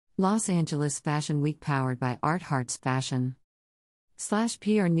Los Angeles Fashion Week powered by Art Hearts Fashion.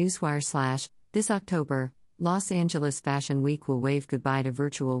 /PR Newswire / This October, Los Angeles Fashion Week will wave goodbye to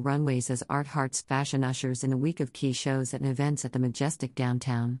virtual runways as Art Hearts Fashion ushers in a week of key shows and events at the majestic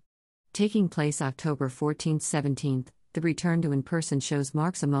downtown. Taking place October 14th-17th, the return to in-person shows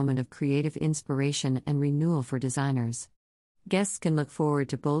marks a moment of creative inspiration and renewal for designers. Guests can look forward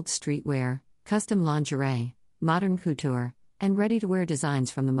to bold streetwear, custom lingerie, modern couture, and ready-to-wear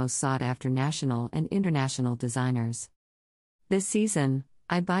designs from the most sought-after national and international designers. This season,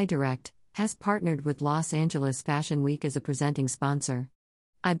 iBuyDirect has partnered with Los Angeles Fashion Week as a presenting sponsor.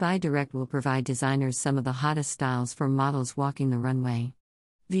 iBuyDirect will provide designers some of the hottest styles for models walking the runway.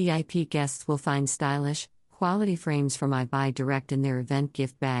 VIP guests will find stylish, quality frames from iBuyDirect in their event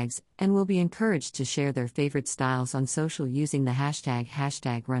gift bags and will be encouraged to share their favorite styles on social using the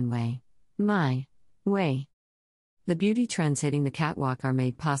hashtag runway. My way. The beauty trends hitting the catwalk are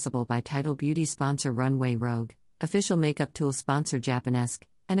made possible by Tidal Beauty sponsor Runway Rogue, official makeup tool sponsor Japanesque,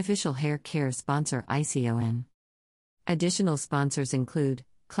 and official hair care sponsor ICON. Additional sponsors include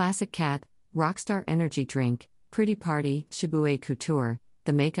Classic Cat, Rockstar Energy Drink, Pretty Party, Shibue Couture,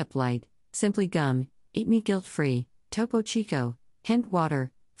 The Makeup Light, Simply Gum, Eat Me Guilt Free, Topo Chico, Hint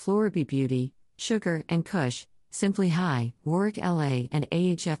Water, Floribee Beauty, Sugar and Kush, Simply High, Warwick LA and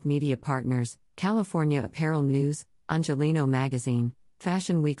AHF Media Partners, California Apparel News, Angelino Magazine,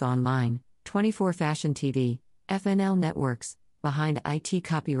 Fashion Week Online, 24 Fashion TV, FNL Networks, Behind IT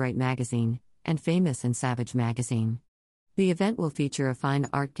Copyright Magazine, and Famous and Savage Magazine. The event will feature a fine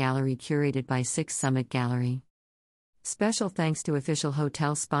art gallery curated by Six Summit Gallery. Special thanks to official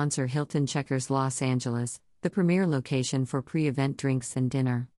hotel sponsor Hilton Checkers Los Angeles, the premier location for pre-event drinks and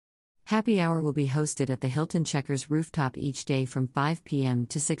dinner. Happy hour will be hosted at the Hilton Checkers rooftop each day from 5 p.m.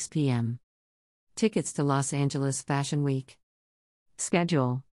 to 6 p.m. Tickets to Los Angeles Fashion Week.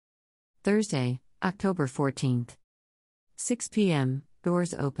 Schedule. Thursday, October 14th. 6 p.m.,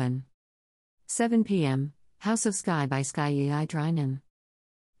 doors open. 7 p.m., House of Sky by Sky Drynan.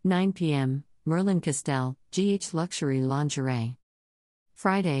 9 p.m., Merlin Castell, GH Luxury Lingerie.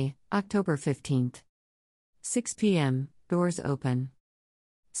 Friday, October 15th. 6 p.m., doors open.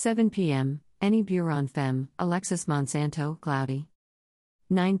 7 p.m., Annie Buron Femme, Alexis Monsanto, Cloudy.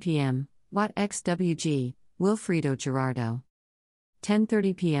 9 p.m., Watt XWG, Wilfredo Gerardo.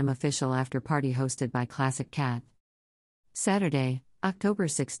 10:30 p.m. official after party hosted by Classic Cat. Saturday, October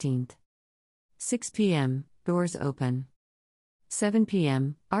 16th. 6 p.m., doors open. 7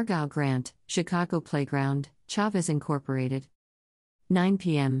 p.m., Argyle Grant, Chicago Playground, Chavez Incorporated. 9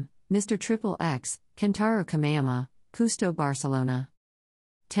 p.m., Mr. Triple X, Kentaro Kameyama, Custo Barcelona.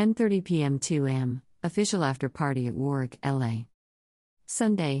 10:30 p.m. 2 a.m., official after party at Warwick, LA.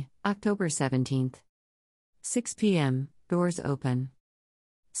 Sunday, October 17th. 6 p.m., doors open.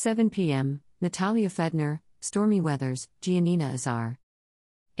 7 p.m., Natalia Fedner, Stormy Weathers, Giannina Azar.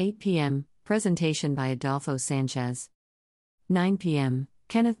 8 p.m., presentation by Adolfo Sanchez. 9 p.m.,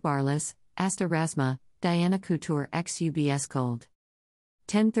 Kenneth Barlas, Asta Rasma, Diana Couture x UBS Gold.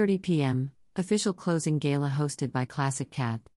 10:30 p.m., official closing gala hosted by Classic Cat.